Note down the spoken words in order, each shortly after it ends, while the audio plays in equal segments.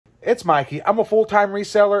It's Mikey. I'm a full-time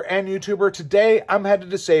reseller and YouTuber. Today, I'm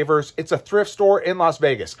headed to Savers. It's a thrift store in Las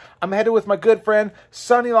Vegas. I'm headed with my good friend,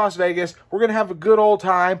 sunny Las Vegas. We're going to have a good old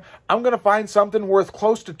time. I'm going to find something worth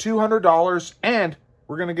close to $200, and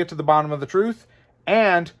we're going to get to the bottom of the truth.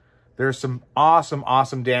 And there's some awesome,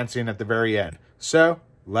 awesome dancing at the very end. So,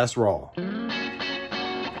 let's roll.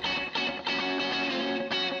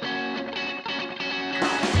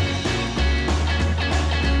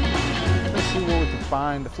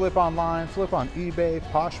 Find flip online, flip on eBay,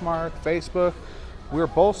 Poshmark, Facebook. We're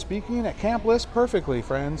both speaking at Camp List Perfectly,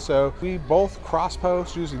 friends. So we both cross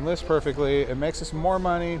post using List Perfectly. It makes us more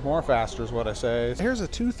money, more faster is what I say. Here's a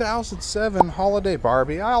 2007 holiday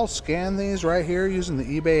Barbie. I'll scan these right here using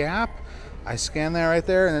the eBay app. I scan that right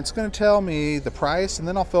there and it's going to tell me the price, and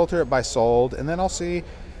then I'll filter it by sold, and then I'll see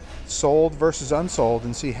sold versus unsold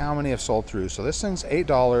and see how many have sold through. So this thing's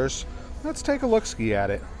 $8. Let's take a look-ski at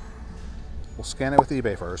it. We'll scan it with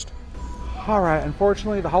eBay first. All right,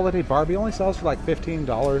 unfortunately, the holiday Barbie only sells for like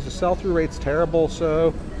 $15. The sell-through rate's terrible,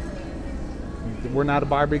 so we're not a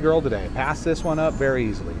Barbie girl today. Pass this one up very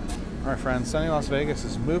easily. All right, friends, sunny Las Vegas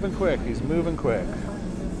is moving quick. He's moving quick.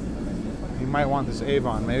 He might want this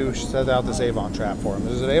Avon. Maybe we should set out this Avon trap for him.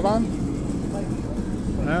 Is it Avon?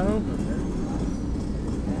 No?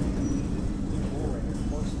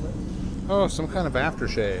 Oh, some kind of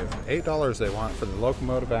aftershave. $8 they want for the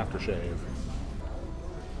locomotive aftershave.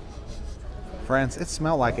 Friends, it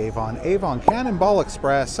smelled like Avon. Avon Cannonball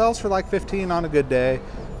Express sells for like $15 on a good day.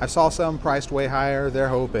 I saw some priced way higher. They're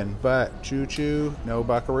hoping, but choo-choo, no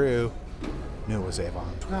buckaroo. Knew it was Avon.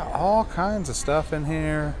 Got all kinds of stuff in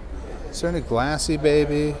here. Is there any Glassy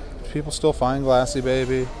Baby? People still find Glassy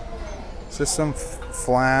Baby? Is this some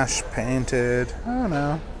flash painted? I don't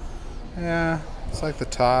know. Yeah, it's like the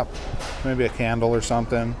top. Maybe a candle or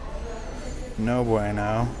something. No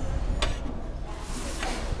bueno.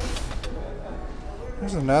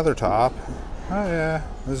 There's another top. Oh yeah,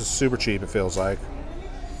 this is super cheap, it feels like.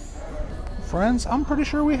 Friends, I'm pretty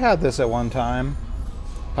sure we had this at one time.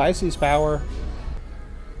 Pisces Power.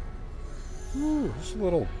 Ooh, this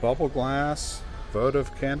little bubble glass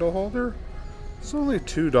votive candle holder. It's only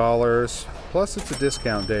 $2. Plus it's a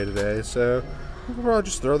discount day today, so we'll probably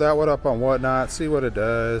just throw that one up on Whatnot, see what it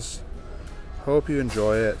does. Hope you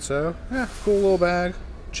enjoy it. So yeah, cool little bag,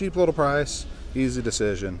 cheap little price, easy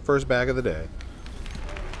decision. First bag of the day.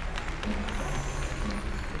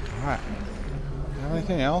 All right, have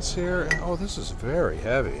anything else here? Oh, this is very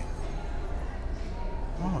heavy.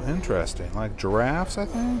 Oh, interesting. Like giraffes, I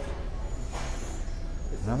think.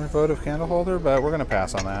 Another votive candle holder, but we're gonna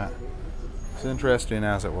pass on that. It's interesting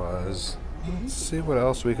as it was. Let's see what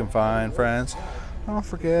else we can find, friends. Don't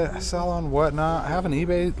forget, I sell on Whatnot. I have an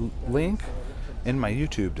eBay link in my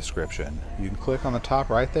YouTube description. You can click on the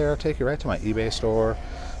top right there, take you right to my eBay store.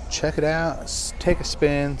 Check it out, take a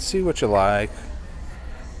spin, see what you like.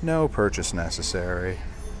 No purchase necessary.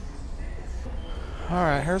 All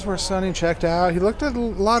right, here's where Sonny checked out. He looked at a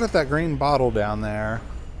lot at that green bottle down there.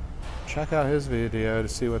 Check out his video to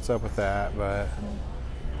see what's up with that, but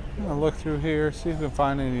I'm gonna look through here, see if we can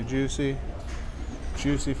find any juicy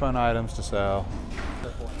fun items to sell.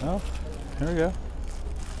 Oh, here we go.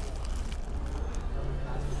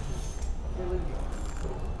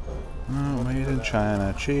 Oh, made in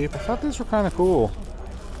China, cheap. I thought these were kind of cool.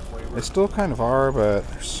 They still kind of are, but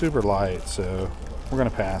they're super light, so we're gonna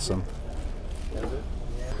pass them.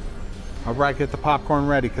 All right, get the popcorn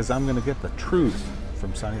ready, because I'm gonna get the truth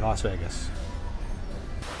from sunny Las Vegas.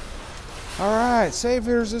 All right,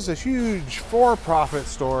 Savers is a huge for-profit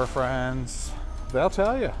store, friends. They'll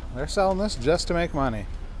tell you, they're selling this just to make money.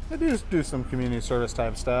 They do some community service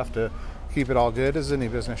type stuff to keep it all good, as any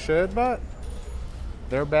business should, but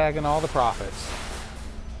they're bagging all the profits.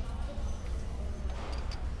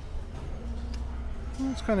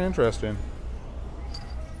 It's kind of interesting.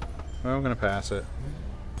 Well, I'm gonna pass it.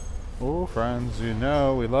 Oh, friends, you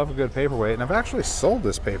know we love a good paperweight, and I've actually sold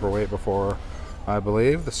this paperweight before, I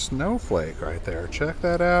believe. The snowflake right there. Check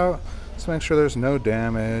that out. Let's make sure there's no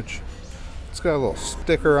damage. It's got a little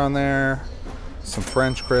sticker on there, some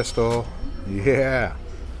French crystal. Yeah,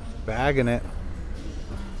 bagging it.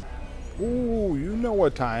 Ooh, you know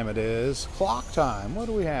what time it is. Clock time. What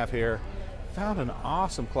do we have here? Found an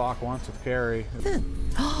awesome clock once with Carrie.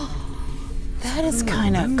 That is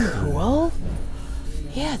kind of cool.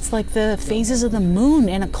 Yeah, it's like the phases of the moon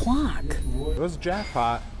and a clock. It was a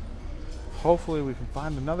jackpot. Hopefully we can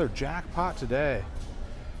find another jackpot today.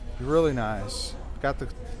 Really nice. Got the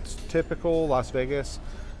typical Las Vegas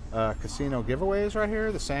casino giveaways right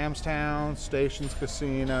here. The Sam's Town, Stations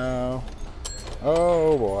Casino.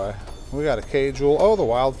 Oh boy. We got a K-Jewel. Oh, the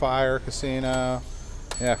Wildfire Casino.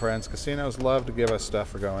 Yeah, friends, casinos love to give us stuff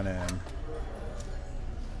for going in.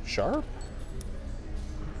 Sharp?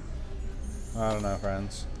 I don't know,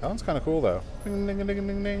 friends. That one's kind of cool, though. Ding, ding, ding,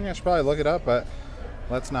 ding, ding. I should probably look it up, but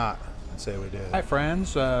let's not say we did. Hi, friends.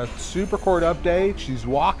 Super Court update. She's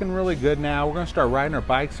walking really good now. We're going to start riding her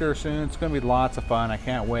bikes here soon. It's going to be lots of fun. I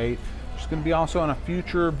can't wait. She's going to be also on a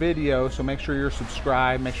future video, so make sure you're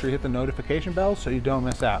subscribed. Make sure you hit the notification bell so you don't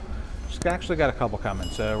miss out. She's actually got a couple coming,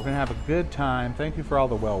 so we're going to have a good time. Thank you for all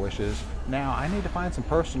the well wishes. Now, I need to find some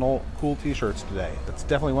personal cool t-shirts today. That's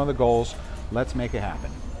definitely one of the goals. Let's make it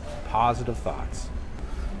happen. Positive thoughts.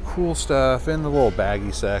 Cool stuff in the little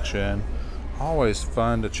baggy section. Always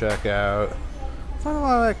fun to check out. Find a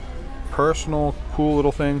lot of like personal, cool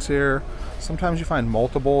little things here. Sometimes you find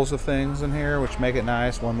multiples of things in here, which make it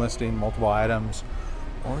nice. One listing, multiple items,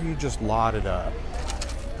 or you just lot it up.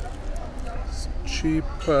 Cheap,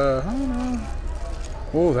 I don't know.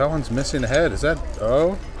 Oh, that one's missing a head. Is that,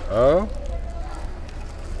 oh?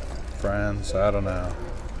 Friends, I don't know.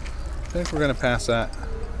 I think we're gonna pass that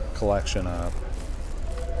collection up.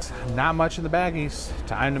 Not much in the baggies.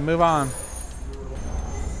 Time to move on.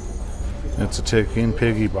 It's a ticking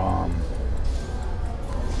piggy bomb.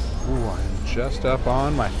 Ooh, I'm just up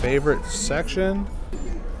on my favorite section.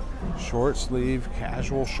 Short sleeve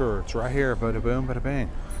casual shirts right here. Bada boom, bada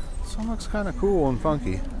bang. This one looks kind of cool and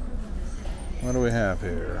funky. What do we have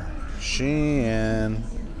here? Shein.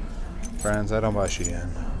 Friends, I don't buy Shein,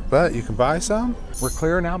 but you can buy some. We're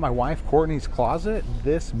clearing out my wife Courtney's closet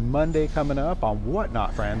this Monday coming up on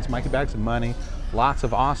Whatnot, friends. Mikey Bags of Money. Lots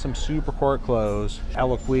of awesome Super Court clothes,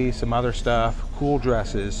 Eloquii, some other stuff, cool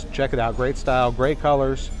dresses. Check it out. Great style, great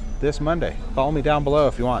colors. This Monday. Follow me down below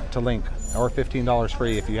if you want to link, or $15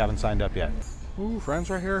 free if you haven't signed up yet. Ooh, friends,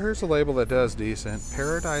 right here. Here's a label that does decent.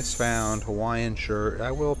 Paradise Found Hawaiian shirt.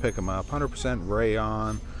 I will pick them up. 100%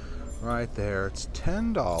 rayon. Right there. It's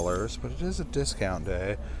 $10, but it is a discount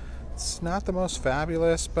day. It's not the most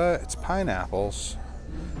fabulous, but it's pineapples.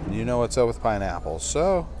 And you know what's up with pineapples,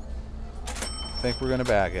 so I think we're gonna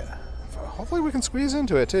bag it. Hopefully we can squeeze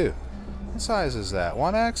into it too. What size is that?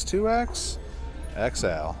 1X, 2X,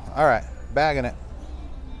 XL. All right, bagging it.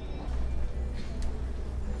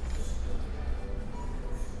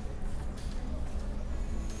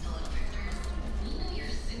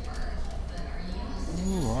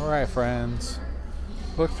 Ooh, all right, friends.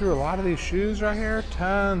 Look through a lot of these shoes right here.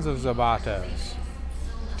 Tons of Zabatos.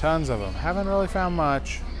 Tons of them. Haven't really found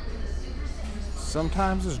much.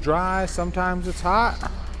 Sometimes it's dry, sometimes it's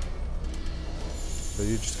hot. So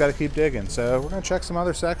you just got to keep digging. So we're going to check some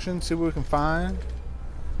other sections, see what we can find.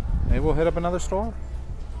 Maybe we'll hit up another store.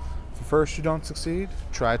 If at first you don't succeed,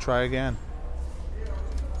 try again.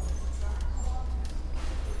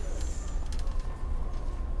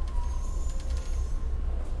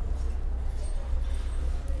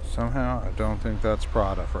 Somehow, I don't think that's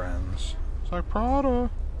Prada, friends. It's like Prada.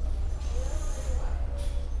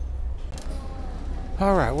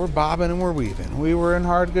 All right, we're bobbing and we're weaving. We were in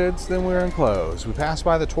hard goods, then we were in clothes. We passed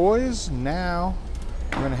by the toys. Now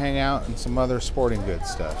we're gonna hang out in some other sporting goods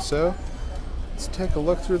stuff. So let's take a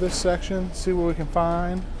look through this section, see what we can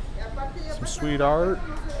find. Some sweet art.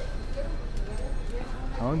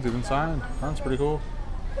 That one's even signed. That's pretty cool.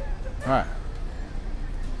 All right.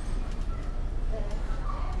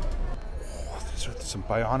 Some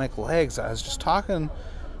bionic legs. I was just talking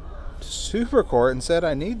to Super Court and said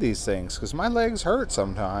I need these things because my legs hurt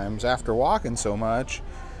sometimes after walking so much.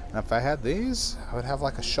 And if I had these, I would have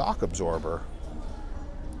like a shock absorber.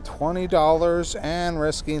 $20 and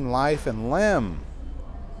risking life and limb.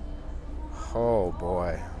 Oh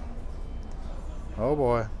boy. Oh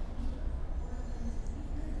boy.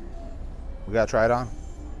 We gotta try it on.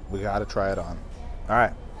 We gotta try it on. All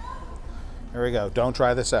right. Here we go. Don't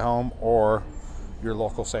try this at home or your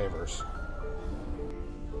local Savers.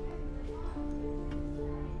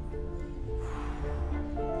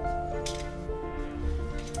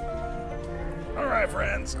 All right,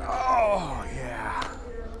 friends. Oh,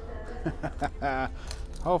 yeah.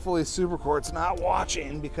 Hopefully Super Court's not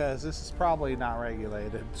watching because this is probably not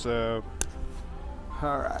regulated. So,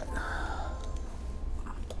 all right.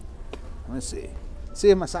 Let me see.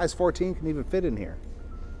 See if my size 14 can even fit in here.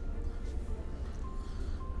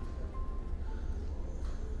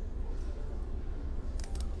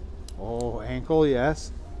 Oh, ankle,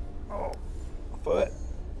 yes. Oh, foot.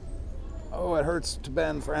 Oh, it hurts to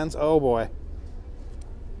bend, friends. Oh, boy.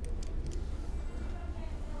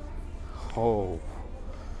 Oh.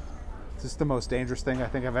 This is the most dangerous thing I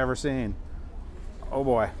think I've ever seen. Oh,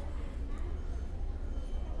 boy.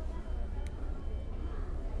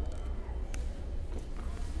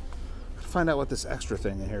 Find out what this extra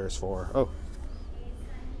thing in here is for. Oh.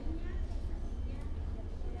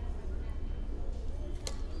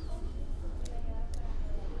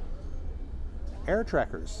 air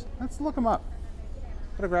trackers. Let's look them up.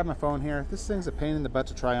 Gotta grab my phone here. This thing's a pain in the butt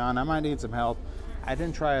to try on. I might need some help. I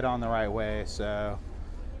didn't try it on the right way, so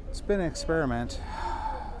it's been an experiment.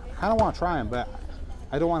 I kind of want to try them, but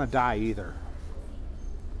I don't want to die either.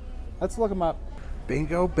 Let's look them up.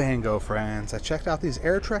 Bingo bango, friends. I checked out these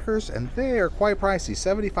air trackers and they are quite pricey.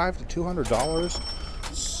 $75 to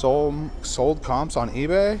 $200. Sold comps on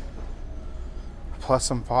eBay. Plus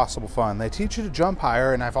some possible fun. They teach you to jump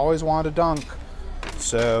higher, and I've always wanted to dunk.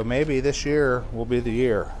 So maybe this year will be the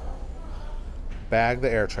year. Bag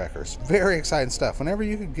the air trackers. Very exciting stuff. Whenever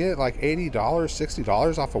you could get like $80,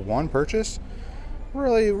 $60 off of one purchase,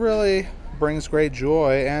 really brings great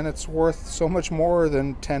joy, and it's worth so much more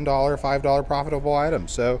than $10, $5 profitable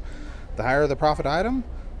items. So the higher the profit item,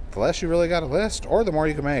 the less you really got to list, or the more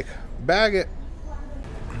you can make. Bag it.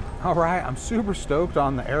 All right, I'm super stoked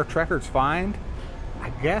on the air trackers find. I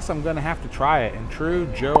guess I'm gonna have to try it. In true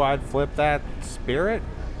Joe I'd flip that spirit,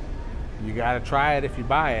 you gotta try it if you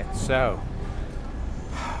buy it. So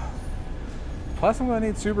plus I'm gonna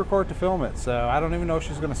need Supercourt to film it, so I don't even know if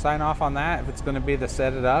she's gonna sign off on that, if it's gonna be to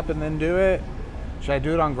set it up and then do it. Should I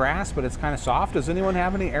do it on grass, but it's kind of soft? Does anyone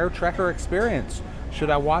have any air tracker experience? Should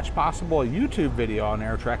I watch possible YouTube video on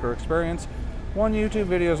air tracker experience? One YouTube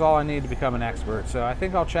video is all I need to become an expert, so I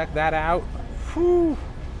think I'll check that out. Whew.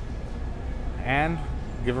 And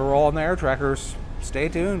give a roll on the air trackers. Stay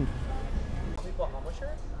tuned.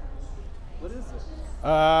 What is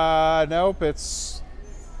it? Nope, it's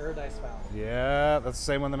Paradise Found. yeah, that's the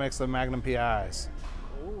same one that makes the Magnum PIs.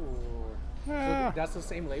 Ooh. Yeah. So that's the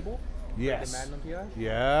same label? Yes. The Magnum PI?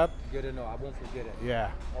 Yep. Good to know. I won't forget it.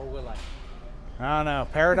 Yeah. Or will I? I don't know.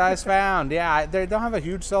 Paradise Found. Yeah, they don't have a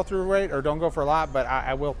huge sell-through rate, or don't go for a lot, but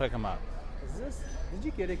I will pick them up. Is this? Did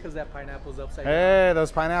you get it because that pineapple's upside down? Hey,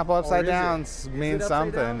 those pineapple upside downs it mean upside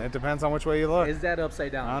something. down? It depends on which way you look. Is that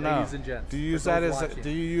upside down, I don't know. ladies and gents? Do you use for that those as? watching? Do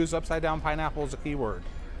you use upside down pineapple as a keyword?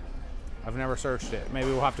 I've never searched it. Maybe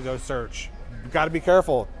we'll have to go search. Got to be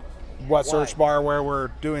careful what search bar where we're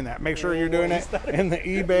doing that. Make sure you're doing it in the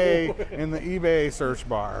eBay search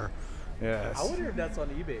bar. Yes. I wonder if that's on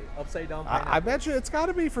eBay. Upside down pineapple. I bet you it's got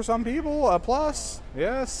to be for some people a plus.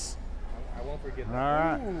 Yes. I won't forget that.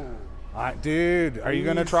 All right. Ooh. Dude, are you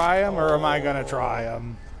gonna try them or am I gonna try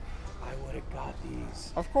them? I would have got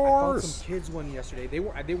these. Of I found course. some kids one yesterday. They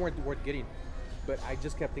weren't worth getting, but I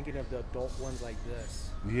just kept thinking of the adult ones like this.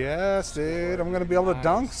 Yes, dude. I'm gonna be able to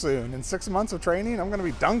dunk soon. In 6 months of training, I'm gonna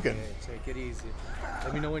be dunking. Okay, take it easy.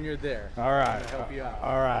 Let me know when you're there. All right. I'm gonna help you out.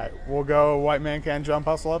 All right. We'll go. White man can't jump.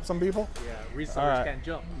 Hustle up some people. Yeah, resellers right. can't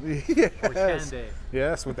jump. Yes. Or can they?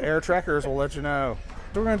 Yes. With the air trackers, we'll let you know.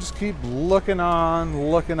 So we're gonna just keep looking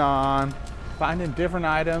on, finding different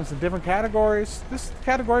items in different categories. This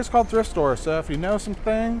category is called Thrift Store. So if you know some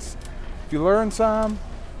things, if you learn some,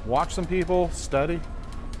 watch some people, study,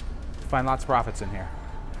 find lots of profits in here.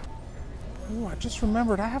 Ooh, I just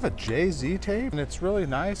remembered I have a Jay-Z tape, and it's really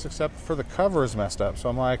nice, except for the cover is messed up. So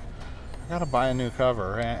I'm like, I gotta buy a new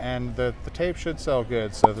cover, and the tape should sell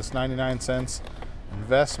good. So this 99 cents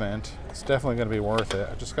investment is definitely gonna be worth it.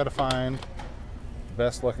 I just gotta find the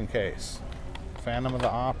best looking case. Phantom of the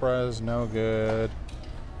Opera is no good.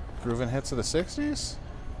 Groovin' Hits of the 60s?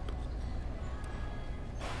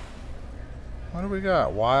 What do we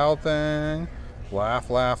got? Wild Thing, Laugh,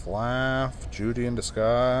 Laugh, Laugh, Judy in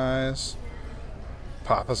Disguise,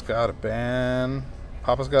 Papa's Got a Band,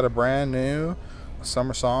 Papa's Got a Brand New, A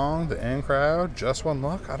Summer Song, The In Crowd, Just One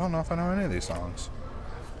Look. I don't know if I know any of these songs.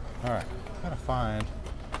 All right, gotta find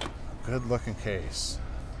a good looking case.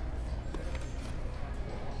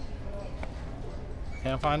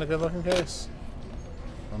 Can't find a good looking case.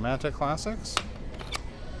 Romantic Classics.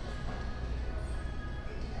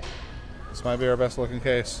 This might be our best looking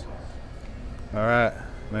case. All right,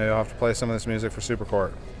 maybe I'll have to play some of this music for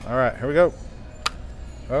Supercourt. All right, here we go.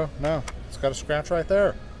 Oh no, it's got a scratch right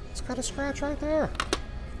there. It's got a scratch right there.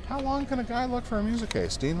 How long can a guy look for a music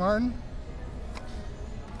case? Dean Martin?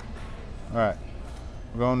 All right,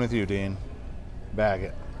 we're going with you, Dean. Bag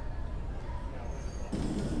it.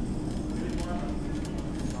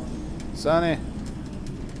 Sonny,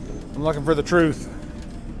 I'm looking for the truth.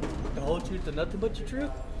 The whole truth and nothing but the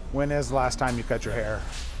truth? When is the last time you cut your hair?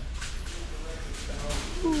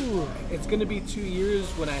 Ooh, it's gonna be 2 years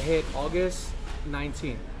when I hit August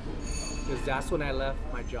 19th, because that's when I left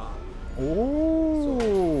my job.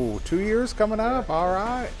 Ooh, 2 years coming up. All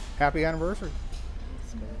right. Happy anniversary.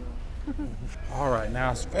 All right, now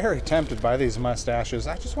I was very tempted by these mustaches.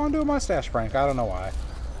 I just want to do a mustache prank. I don't know why.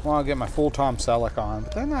 I want to get my full Tom Selleck on.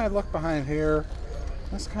 But then I look behind here.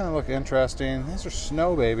 This kind of look interesting. These are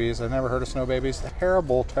snow babies. I've never heard of snow babies.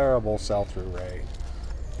 Terrible, terrible sell-through rate.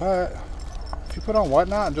 But If you put on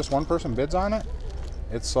Whatnot and just one person bids on it,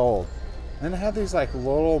 it's sold. And it had these like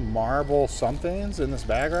little marble somethings in this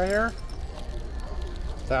bag right here.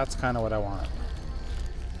 That's kind of what I want.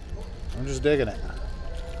 I'm just digging it.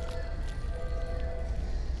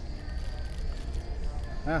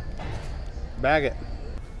 Yeah, bag it.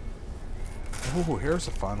 Oh, here's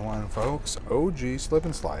a fun one, folks. OG slip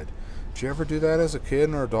and slide. Did you ever do that as a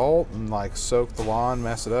kid or adult and like soak the lawn,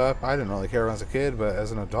 mess it up? I didn't really care when I was a kid, but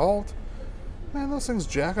as an adult, man, those things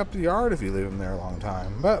jack up the yard if you leave them there a long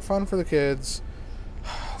time. But fun for the kids.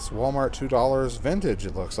 It's Walmart $2 vintage,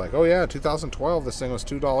 it looks like. Oh yeah, 2012, this thing was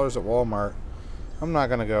 $2 at Walmart. I'm not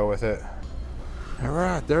gonna go with it. All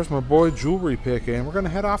right, there's my boy jewelry picking. We're gonna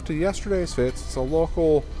head off to Yesterday's Fits. It's a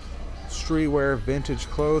local streetwear vintage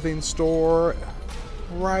clothing store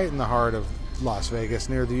right in the heart of Las Vegas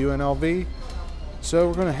near the UNLV. So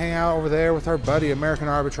we're gonna hang out over there with our buddy American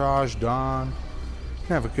Arbitrage, Don.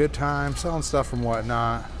 Have a good time selling stuff from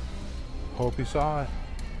Whatnot. Hope you saw it.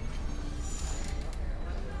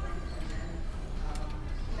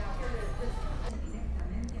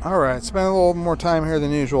 Alright, spend a little more time here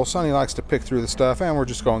than usual. Sonny likes to pick through the stuff, and we're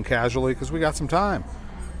just going casually because we got some time.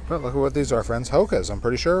 But look at what these are, friends. Hoka's, I'm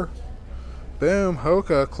pretty sure. Boom,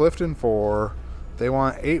 Hoka Clifton 4. They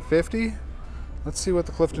want $850. Let's see what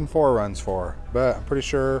the Clifton 4 runs for. But I'm pretty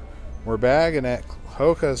sure we're bagging it.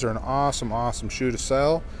 Hoka's are an awesome, awesome shoe to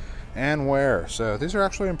sell and wear. So these are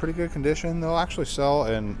actually in pretty good condition. They'll actually sell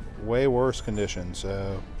in way worse condition.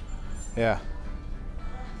 So yeah,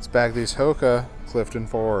 let's bag these Hoka Clifton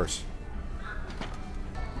 4s.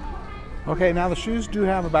 Okay, now the shoes do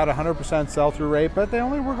have about 100% sell-through rate, but they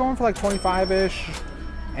only were going for like 25-ish.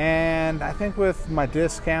 And I think with my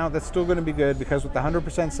discount, that's still going to be good because with the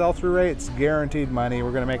 100% sell-through rate, it's guaranteed money.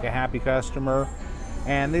 We're going to make a happy customer.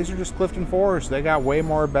 And these are just Clifton 4s. They got way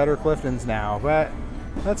more better Cliftons now, but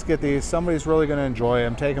let's get these. Somebody's really going to enjoy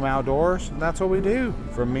them. Take them outdoors. And that's what we do.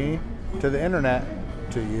 From me to the internet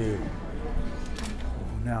to you.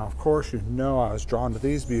 Now, of course, you know I was drawn to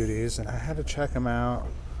these beauties, and I had to check them out.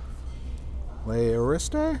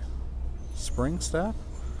 Leoriste, Spring Step.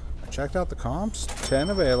 I checked out the comps.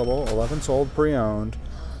 10 available, 11 sold pre-owned.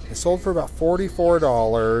 They sold for about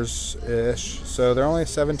 $44-ish, so they're only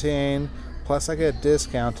 17. Plus, I get a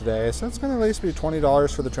discount today, so it's going to at least be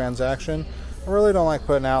 $20 for the transaction. I really don't like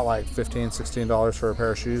putting out like $15, $16 for a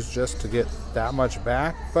pair of shoes just to get that much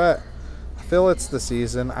back, but I feel it's the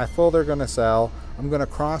season. I feel they're going to sell. I'm going to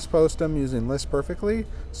cross-post them using List Perfectly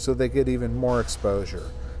so they get even more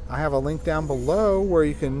exposure. I have a link down below where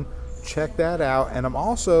you can check that out, and I'm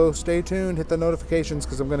also, stay tuned, hit the notifications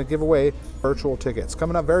because I'm going to give away virtual tickets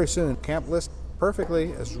coming up very soon. Camp List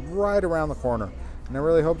Perfectly is right around the corner, and I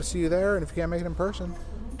really hope to see you there. And if you can't make it in person,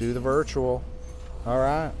 do the virtual. All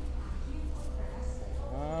right.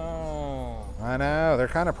 Oh, I know they're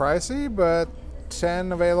kind of pricey, but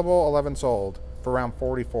 10 available, 11 sold for around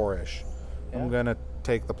 44-ish. Yeah. I'm gonna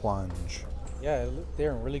take the plunge. yeah,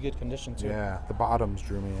 they're in really good condition too. Yeah, the bottoms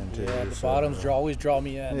drew me in too. Yeah, the bottoms always draw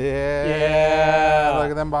me in. Yeah,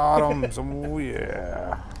 look at them bottoms. Oh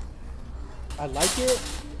yeah. I like it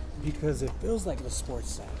because it feels like the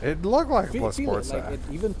sports set. It looked like Feel a sports it, like set. it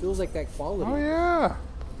even feels like that quality. Oh yeah.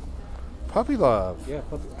 Puppy love. Yeah,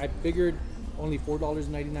 but I figured only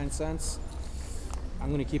 $4.99.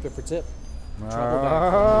 I'm gonna keep it for tip. Travel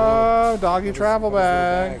bag. Oh, doggy travel Little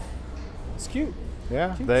bag. It's cute.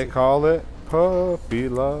 Yeah, Cutesy. they call it puppy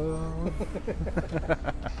love.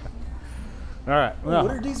 All right. Oh, now,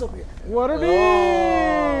 what are these up here? what are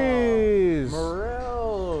these?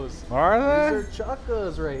 Morels. Are they? These are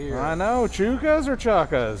chukkas right here. I know. Chukas or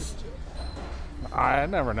chuckas? I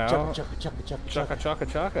never know. Chukka.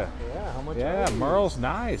 Chukka. Yeah, how much Yeah, are these? Merle's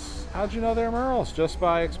nice. How'd you know they're Merle's? Just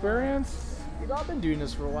by experience? You know, I've been doing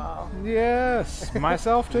this for a while. Yes,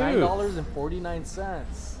 myself too.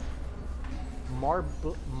 $9.49.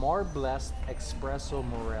 Marblest Espresso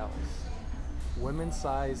Morels. Women's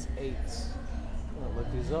size 8. I'm gonna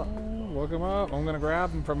look these up. Look them up. I'm gonna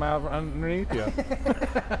grab them from out underneath you.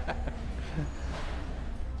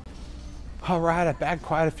 All right, I bagged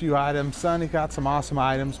quite a few items. Sonny got some awesome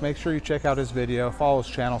items. Make sure you check out his video. Follow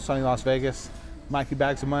his channel, Sonny Las Vegas. Mikey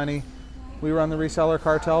Bags of Money. We run the Reseller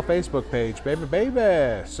Cartel Facebook page,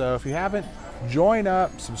 baby. So if you haven't, join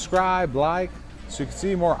up, subscribe, like, so you can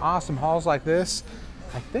see more awesome hauls like this.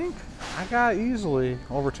 I think I got easily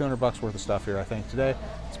over 200 bucks worth of stuff here, I think, today.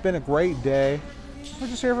 It's been a great day. We're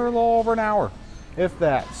just here for a little over an hour, if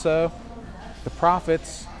that. So the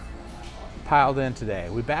profits piled in today.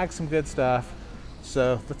 We bagged some good stuff.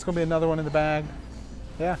 So that's gonna be another one in the bag.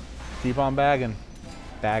 Yeah, keep on bagging,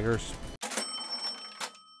 baggers.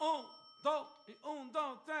 1,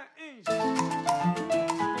 2, 3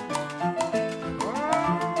 y...